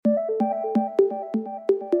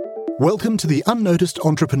Welcome to The Unnoticed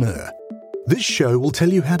Entrepreneur. This show will tell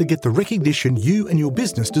you how to get the recognition you and your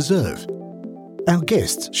business deserve. Our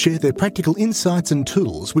guests share their practical insights and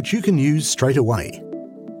tools which you can use straight away.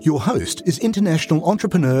 Your host is international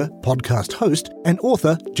entrepreneur, podcast host, and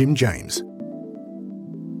author Jim James.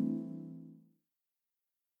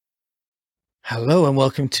 Hello and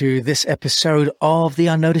welcome to this episode of The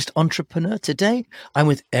Unnoticed Entrepreneur. Today, I'm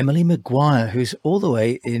with Emily McGuire, who's all the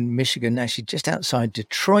way in Michigan, actually just outside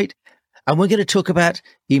Detroit. And we're going to talk about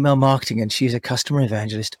email marketing. And she's a customer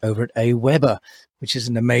evangelist over at Aweber, which is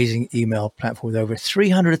an amazing email platform with over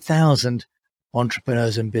 300,000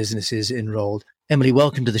 entrepreneurs and businesses enrolled. Emily,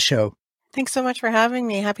 welcome to the show. Thanks so much for having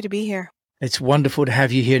me. Happy to be here. It's wonderful to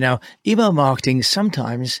have you here. Now, email marketing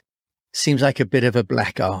sometimes seems like a bit of a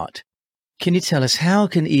black art. Can you tell us, how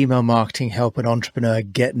can email marketing help an entrepreneur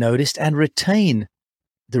get noticed and retain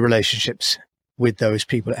the relationships with those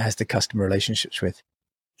people it has the customer relationships with?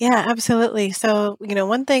 Yeah, absolutely. So,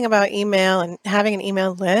 one thing about email and having an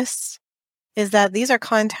email list is that these are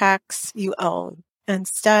contacts you own.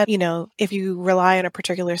 Instead, if you rely on a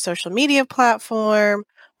particular social media platform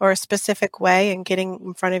or a specific way in getting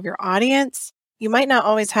in front of your audience, you might not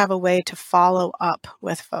always have a way to follow up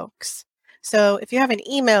with folks. So if you have an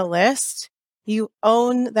email list, you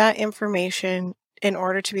own that information in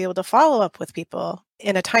order to be able to follow up with people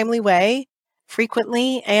in a timely way,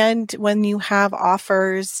 frequently, and when you have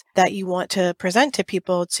offers that you want to present to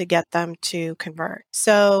people to get them to convert.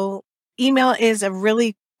 So email is a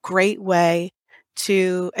really great way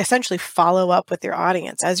to essentially follow up with your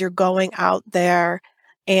audience as you're going out there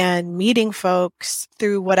and meeting folks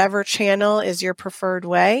through whatever channel is your preferred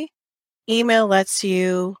way. Email lets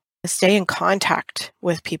you stay in contact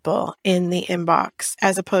with people in the inbox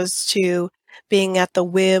as opposed to being at the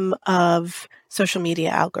whim of social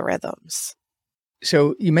media algorithms.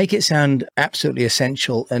 So you make it sound absolutely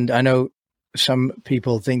essential. And I know some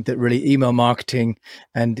people think that really email marketing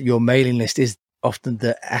and your mailing list is often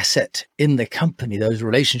the asset in the company, those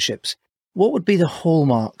relationships. What would be the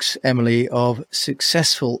hallmarks, Emily, of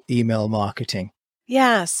successful email marketing?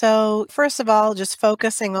 Yeah. So first of all, just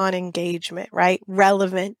focusing on engagement, right?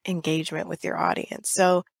 Relevant engagement with your audience.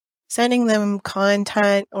 So sending them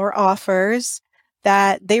content or offers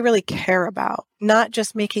that they really care about, not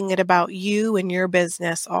just making it about you and your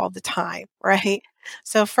business all the time, right?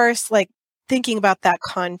 So first, thinking about that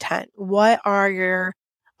content. What are your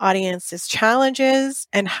audience's challenges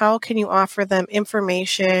and how can you offer them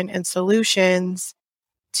information and solutions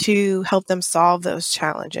to help them solve those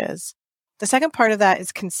challenges? The second part of that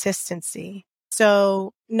is consistency.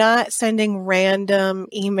 So not sending random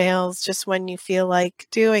emails just when you feel like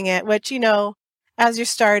doing it, which, as you're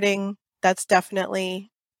starting, that's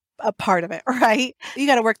definitely a part of it, right? You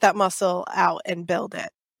got to work that muscle out and build it.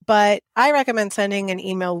 But I recommend sending an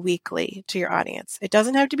email weekly to your audience. It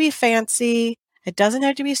doesn't have to be fancy. It doesn't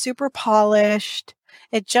have to be super polished.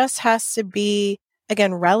 It just has to be,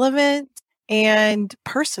 again, relevant and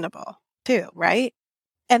personable too, right?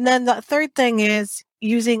 And then the third thing is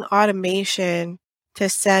using automation to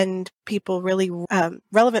send people really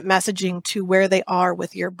relevant messaging to where they are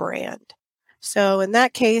with your brand. So in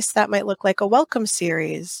that case, that might look like a welcome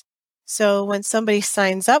series. So when somebody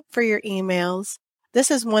signs up for your emails,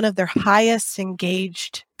 this is one of their highest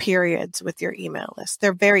engaged periods with your email list.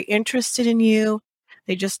 They're very interested in you.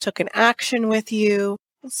 They just took an action with you.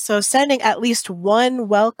 So sending at least one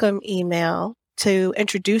welcome email to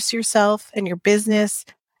introduce yourself and your business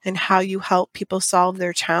and how you help people solve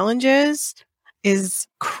their challenges is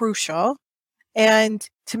crucial. And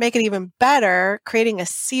to make it even better, creating a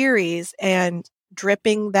series and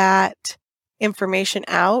dripping that information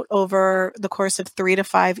out over the course of 3 to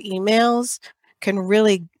 5 emails can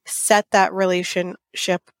really set that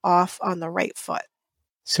relationship off on the right foot.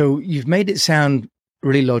 So you've made it sound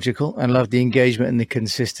really logical. I love the engagement and the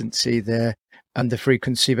consistency there and the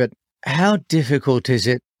frequency. But how difficult is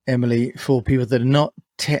it, Emily, for people that are not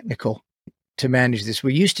technical to manage this?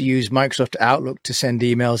 We used to use Microsoft Outlook to send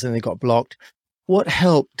emails and they got blocked. What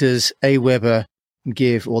help does Aweber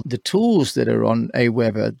give, or the tools that are on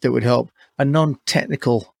Aweber that would help a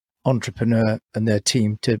non-technical entrepreneur and their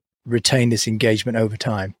team to retain this engagement over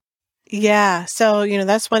time? Yeah. So,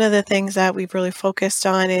 that's one of the things that we've really focused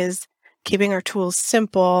on is keeping our tools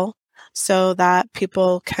simple so that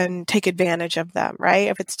people can take advantage of them, right?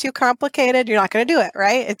 If it's too complicated, you're not going to do it,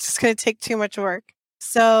 right? It's just going to take too much work.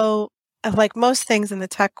 So like most things in the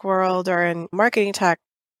tech world or in marketing tech,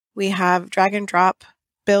 we have drag and drop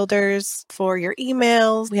builders for your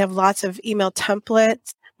emails. We have lots of email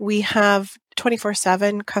templates. We have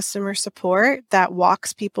 24/7 customer support that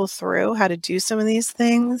walks people through how to do some of these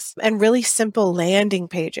things, and really simple landing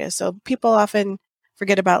pages. So people often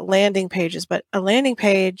forget about landing pages, but a landing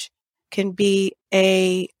page can be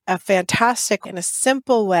a fantastic and a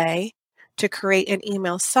simple way to create an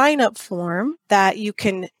email sign-up form that you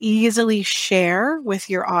can easily share with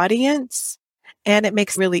your audience, and it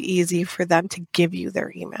makes it really easy for them to give you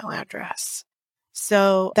their email address.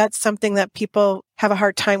 So that's something that people have a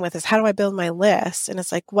hard time with, is how do I build my list? And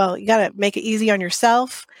it's like, well, you got to make it easy on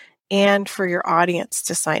yourself and for your audience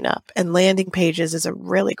to sign up. And landing pages is a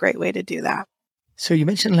really great way to do that. So you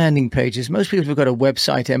mentioned landing pages. Most people have got a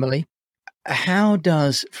website, Emily. How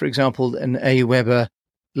does, for example, an Aweber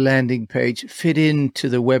landing page fit into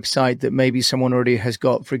the website that maybe someone already has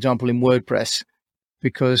got, for example, in WordPress?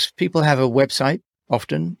 Because people have a website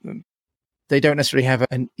often. They don't necessarily have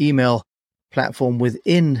an email platform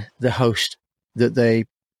within the host that they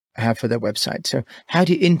have for their website. So how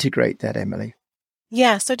do you integrate that, Emily?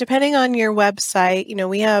 Yeah. So depending on your website,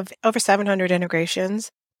 we have over 700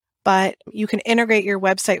 integrations, but you can integrate your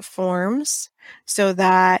website forms so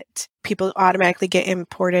that people automatically get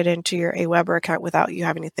imported into your Aweber account without you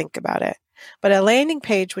having to think about it. But a landing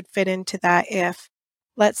page would fit into that if,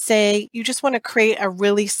 let's say, you just want to create a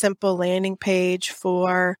really simple landing page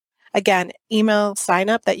for, again, email sign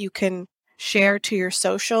up that you can share to your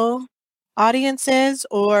social audiences.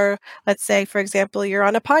 Or let's say, for example, you're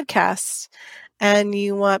on a podcast and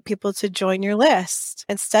you want people to join your list.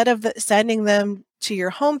 Instead of sending them to your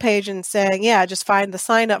homepage and saying, yeah, just find the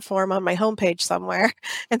sign up form on my homepage somewhere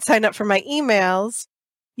and sign up for my emails,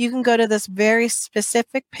 you can go to this very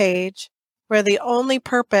specific page where the only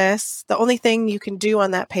thing you can do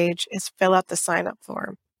on that page is fill out the sign up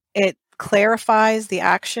form. It clarifies the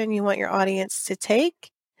action you want your audience to take.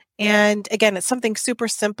 And again, it's something super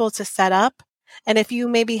simple to set up. And if you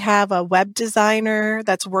maybe have a web designer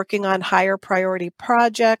that's working on higher priority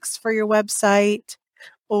projects for your website,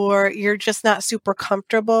 or you're just not super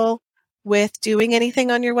comfortable with doing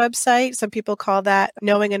anything on your website, some people call that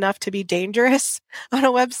knowing enough to be dangerous on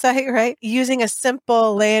a website, right? Using a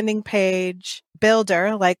simple landing page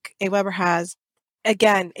builder like Aweber has,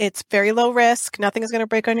 again, it's very low risk. Nothing is going to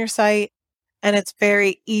break on your site. And it's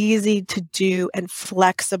very easy to do and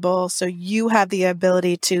flexible. So you have the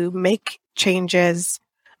ability to make changes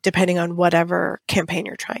depending on whatever campaign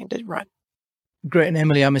you're trying to run. Great. And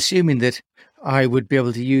Emily, I'm assuming that I would be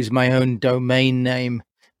able to use my own domain name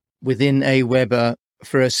within Aweber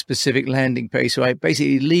for a specific landing page. So I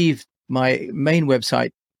basically leave my main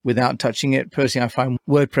website without touching it. Personally, I find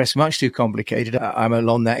WordPress much too complicated. I'm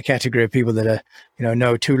along that category of people that are,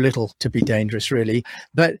 know too little to be dangerous, really.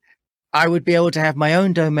 But I would be able to have my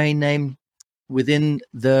own domain name within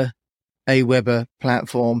the Aweber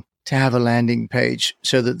platform to have a landing page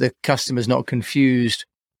so that the customer's not confused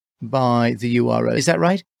by the URL. Is that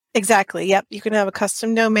right? Exactly. Yep. You can have a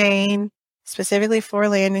custom domain specifically for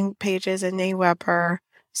landing pages in Aweber.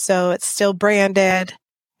 So it's still branded.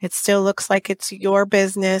 It still looks like it's your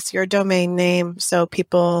business, your domain name. So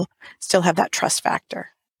people still have that trust factor.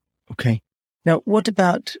 Okay. Now, what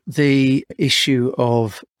about the issue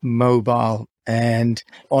of mobile and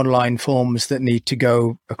online forms that need to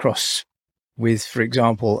go across with, for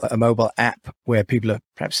example, a mobile app where people are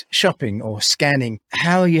perhaps shopping or scanning?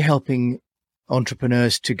 How are you helping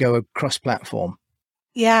entrepreneurs to go across platform?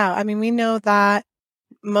 Yeah, we know that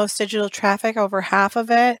most digital traffic, over half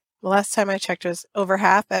of it, the last time I checked was over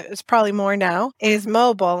half, it's probably more now, is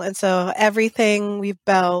mobile. And so everything we've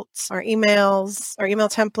built, our emails, our email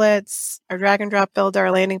templates, our drag and drop builder,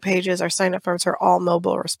 our landing pages, our sign up forms are all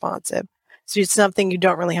mobile responsive. So it's something you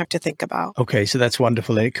don't really have to think about. Okay, so that's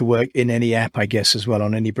wonderful. And it could work in any app, I guess, as well,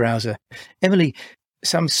 on any browser. Emily,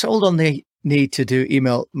 so I'm sold on the need to do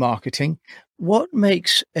email marketing. What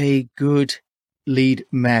makes a good lead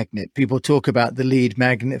magnet? People talk about the lead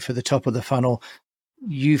magnet for the top of the funnel.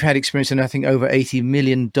 You've had experience in, I think, over $80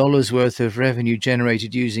 million worth of revenue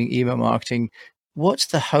generated using email marketing. What's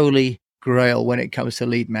the holy grail when it comes to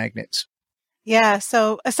lead magnets? Yeah,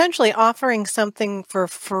 so essentially offering something for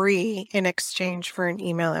free in exchange for an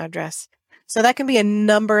email address. So that can be a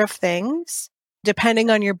number of things depending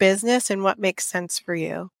on your business and what makes sense for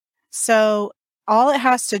you. So all it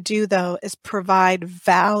has to do, though, is provide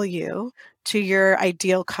value to your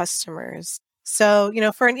ideal customers. So,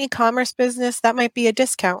 for an e-commerce business, that might be a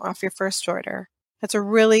discount off your first order. That's a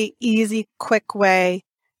really easy, quick way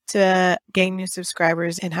to gain new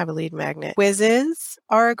subscribers and have a lead magnet. Quizzes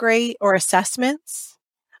are great, or assessments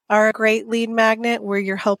are a great lead magnet where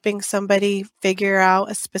you're helping somebody figure out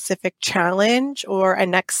a specific challenge or a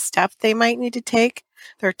next step they might need to take.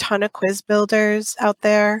 There are a ton of quiz builders out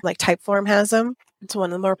there, like Typeform has them. It's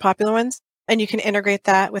one of the more popular ones. And you can integrate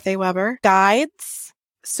that with Aweber. Guides.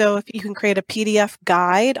 So if you can create a PDF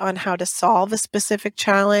guide on how to solve a specific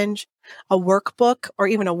challenge, a workbook, or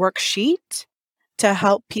even a worksheet to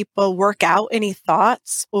help people work out any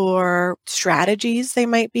thoughts or strategies they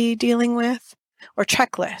might be dealing with, or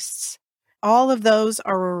checklists. All of those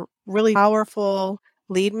are really powerful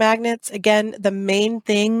lead magnets. Again, the main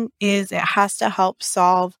thing is it has to help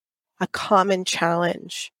solve a common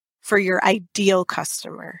challenge for your ideal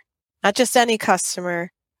customer, not just any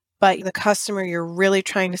customer, but the customer you're really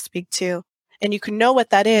trying to speak to. And you can know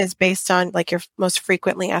what that is based on like your most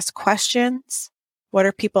frequently asked questions. What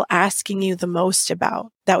are people asking you the most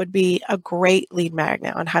about? That would be a great lead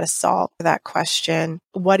magnet on how to solve that question.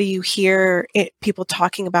 What do you hear people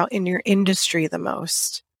talking about in your industry the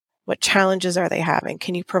most? What challenges are they having?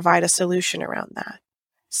 Can you provide a solution around that?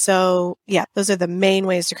 So yeah, those are the main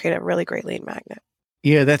ways to create a really great lead magnet.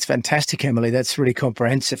 Yeah, that's fantastic, Emily. That's really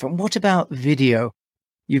comprehensive. And what about video?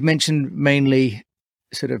 You've mentioned mainly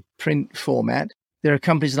sort of print format. There are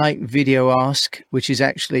companies like Video Ask, which is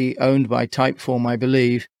actually owned by Typeform, I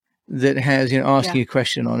believe, that has, asking a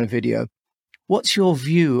question on a video. What's your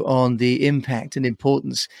view on the impact and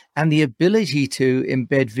importance and the ability to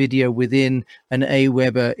embed video within an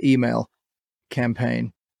Aweber email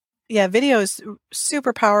campaign? Yeah, video is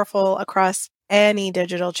super powerful across any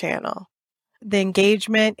digital channel. The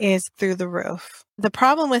engagement is through the roof. The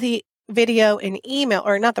problem with video and email,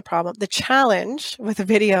 or not the problem, the challenge with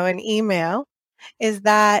video and email is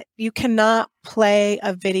that you cannot play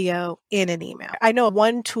a video in an email. I know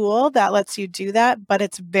one tool that lets you do that, but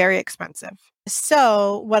it's very expensive.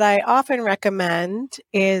 So what I often recommend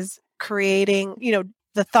is creating,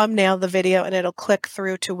 the thumbnail of the video, and it'll click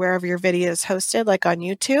through to wherever your video is hosted, like on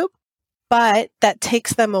YouTube. But that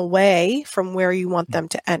takes them away from where you want them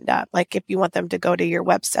to end up. Like if you want them to go to your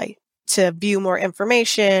website to view more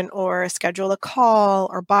information or schedule a call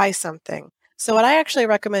or buy something. So what I actually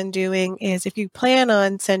recommend doing is if you plan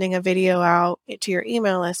on sending a video out to your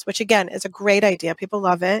email list, which again is a great idea, people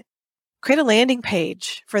love it, create a landing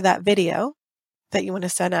page for that video that you want to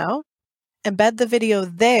send out, embed the video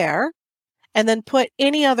there, and then put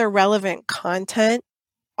any other relevant content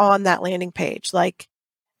on that landing page, like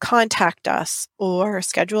contact us or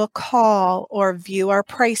schedule a call or view our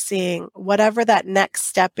pricing, whatever that next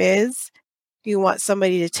step is you want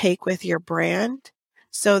somebody to take with your brand,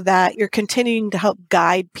 so that you're continuing to help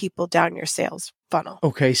guide people down your sales funnel.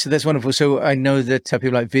 Okay, so that's wonderful. So I know that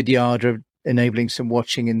people like Vidyard are enabling some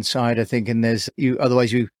watching inside, I think, and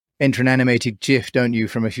otherwise you enter an animated GIF, don't you,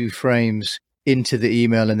 from a few frames into the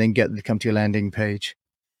email and then get them to come to your landing page.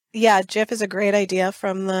 Yeah, GIF is a great idea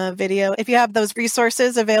from the video. If you have those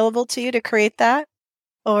resources available to you to create that,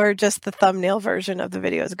 or just the thumbnail version of the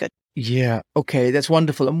video is good. Yeah, okay, that's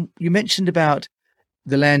wonderful. And you mentioned about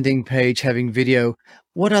the landing page having video.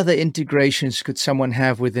 What other integrations could someone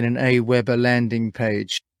have within an Aweber landing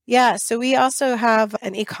page? Yeah, so we also have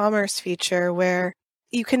an e-commerce feature where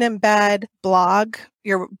you can embed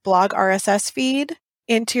your blog RSS feed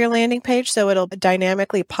into your landing page. So it'll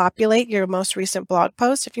dynamically populate your most recent blog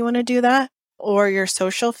post if you want to do that, or your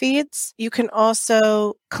social feeds. You can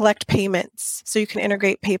also collect payments. So you can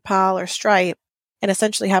integrate PayPal or Stripe and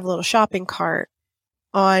essentially have a little shopping cart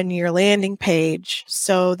on your landing page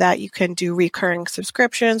so that you can do recurring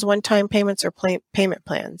subscriptions, one-time payments, or payment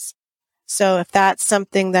plans. So if that's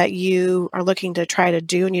something that you are looking to try to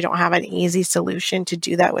do and you don't have an easy solution to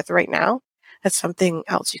do that with right now, that's something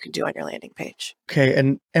else you can do on your landing page. Okay.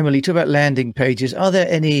 And Emily, talk about landing pages. Are there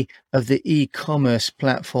any of the e-commerce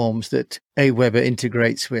platforms that Aweber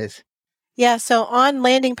integrates with? Yeah, so on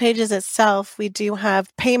landing pages itself, we do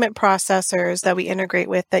have payment processors that we integrate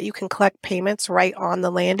with that you can collect payments right on the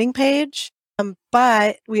landing page.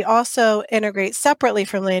 But we also integrate separately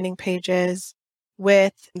from landing pages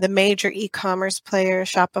with the major e-commerce players,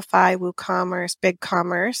 Shopify, WooCommerce,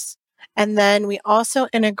 BigCommerce. And then we also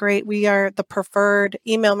we are the preferred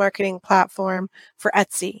email marketing platform for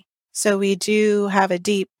Etsy. So we do have a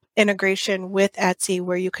deep integration with Etsy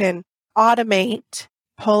where you can automate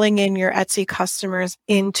pulling in your Etsy customers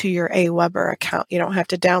into your Aweber account. You don't have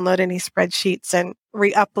to download any spreadsheets and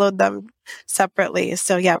re-upload them separately.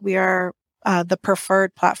 So yeah, we are the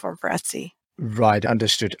preferred platform for Etsy. Right,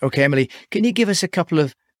 understood. Okay, Emily, can you give us a couple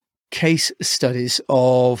of case studies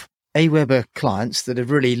of Aweber clients that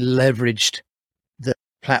have really leveraged the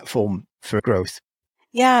platform for growth?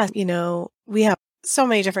 Yeah, we have so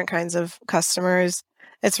many different kinds of customers.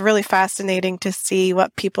 It's really fascinating to see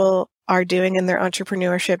what people are doing in their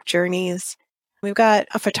entrepreneurship journeys. We've got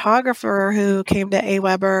a photographer who came to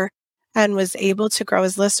Aweber and was able to grow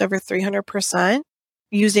his list over 300%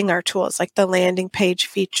 using our tools like the landing page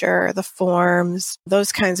feature, the forms,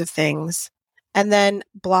 those kinds of things. And then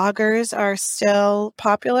bloggers are still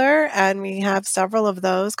popular, and we have several of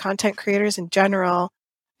those content creators in general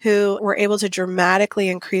who were able to dramatically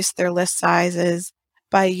increase their list sizes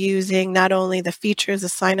by using not only the features, the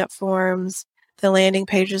sign-up forms, the landing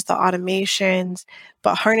pages, the automations,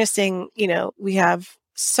 but harnessing, we have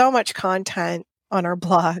so much content on our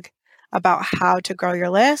blog about how to grow your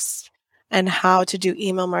list and how to do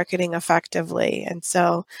email marketing effectively. And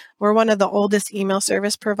so we're one of the oldest email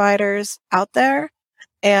service providers out there,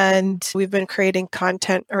 and we've been creating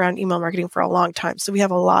content around email marketing for a long time. So we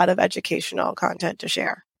have a lot of educational content to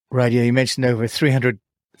share. Right. Yeah, you mentioned over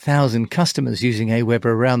 300,000 customers using Aweber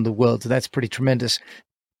around the world. So that's pretty tremendous.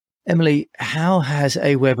 Emily, how has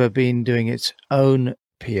Aweber been doing its own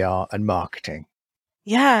PR and marketing?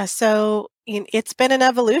 Yeah, so it's been an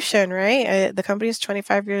evolution, right? The company is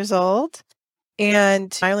 25 years old,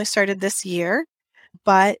 and I only started this year.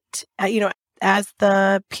 But, as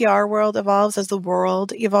the PR world evolves, as the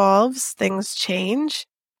world evolves, things change.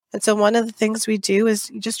 And so one of the things we do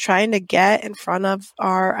is just trying to get in front of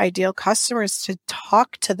our ideal customers to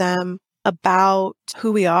talk to them about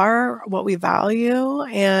who we are, what we value,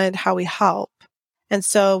 and how we help. And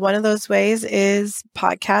so one of those ways is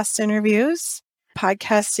podcast interviews.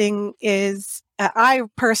 Podcasting is, I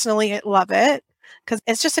personally love it because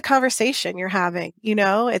it's just a conversation you're having.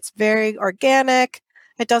 It's very organic.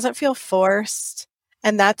 It doesn't feel forced.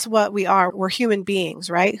 And that's what we are. We're human beings,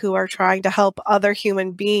 right? Who are trying to help other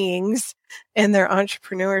human beings in their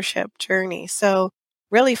entrepreneurship journey. So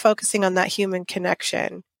really focusing on that human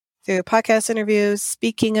connection through podcast interviews,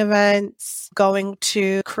 speaking events, going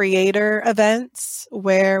to creator events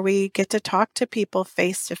where we get to talk to people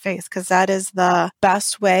face to face, because that is the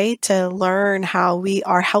best way to learn how we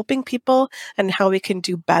are helping people and how we can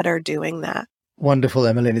do better doing that. Wonderful,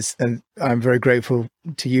 Emily. And I'm very grateful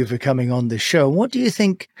to you for coming on the show. What do you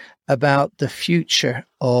think about the future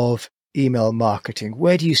of email marketing?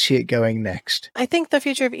 Where do you see it going next? I think the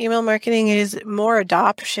future of email marketing is more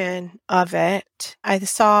adoption of it. I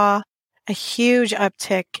saw a huge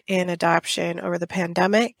uptick in adoption over the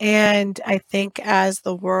pandemic. And I think as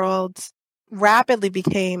the world rapidly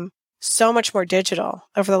became so much more digital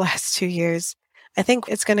over the last 2 years, I think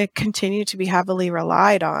it's going to continue to be heavily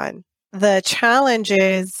relied on. The challenge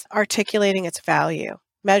is articulating its value,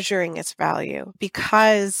 measuring its value,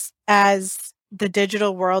 because as the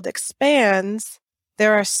digital world expands,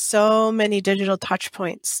 there are so many digital touch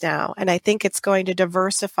points now. And I think it's going to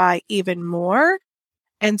diversify even more.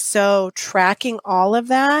 And so tracking all of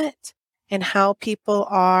that and how people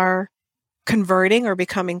are converting or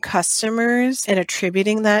becoming customers and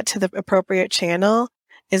attributing that to the appropriate channel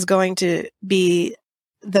is going to be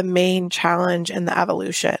the main challenge in the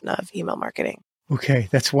evolution of email marketing. Okay,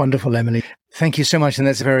 that's wonderful, Emily. Thank you so much. And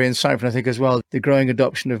that's very insightful. I think as well, the growing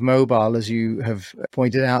adoption of mobile, as you have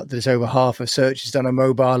pointed out, there's over half of search is done on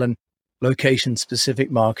mobile, and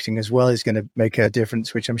location-specific marketing as well is going to make a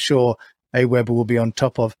difference, which I'm sure Aweber will be on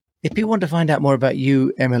top of. If people want to find out more about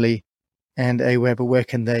you, Emily, and Aweber, where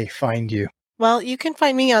can they find you? Well, you can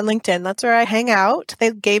find me on LinkedIn. That's where I hang out.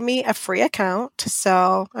 They gave me a free account,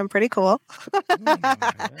 so I'm pretty cool.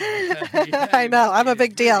 I know, I'm a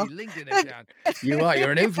big deal. You are,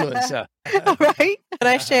 you're an influencer. Right? And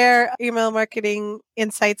I share email marketing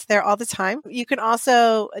insights there all the time. You can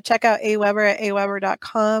also check out Aweber at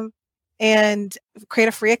aweber.com and create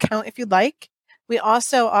a free account if you'd like. We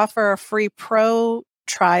also offer a free pro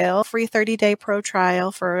trial, free 30-day pro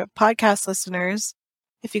trial for podcast listeners.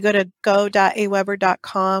 If you go to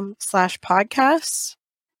go.aweber.com/podcasts,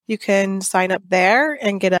 you can sign up there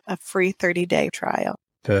and get a free 30-day trial.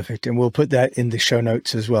 Perfect. And we'll put that in the show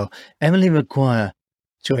notes as well. Emily McGuire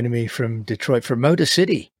joining me from Detroit, from Motor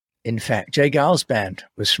City. In fact, Jay Giles' band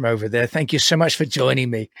was from over there. Thank you so much for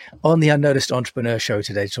joining me on the Unnoticed Entrepreneur Show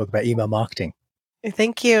today to talk about email marketing.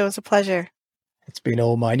 Thank you. It was a pleasure. It's been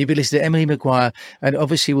all mine. You've been listening to Emily McGuire, and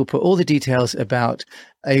obviously we'll put all the details about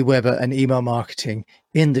Aweber and email marketing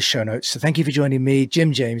in the show notes. So thank you for joining me,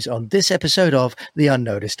 Jim James, on this episode of The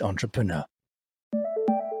Unnoticed Entrepreneur.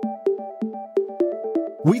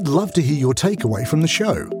 We'd love to hear your takeaway from the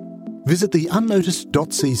show. Visit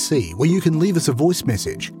theunnoticed.cc, where you can leave us a voice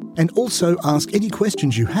message and also ask any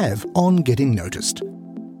questions you have on getting noticed.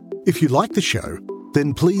 If you like the show,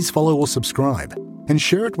 then please follow or subscribe and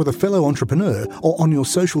share it with a fellow entrepreneur or on your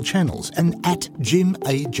social channels and at Jim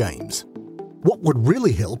A. James. What would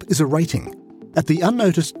really help is a rating. At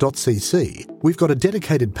theunnoticed.cc, we've got a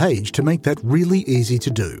dedicated page to make that really easy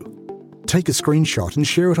to do. take a screenshot and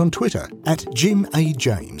share it on Twitter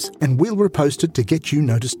 @JimAJames, and we'll repost it to get you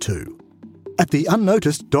noticed too. At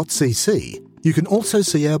theunnoticed.cc, you can also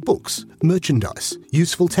see our books, merchandise,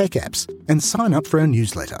 useful tech apps, and sign up for our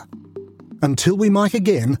newsletter. Until we mic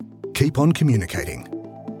again, keep on communicating.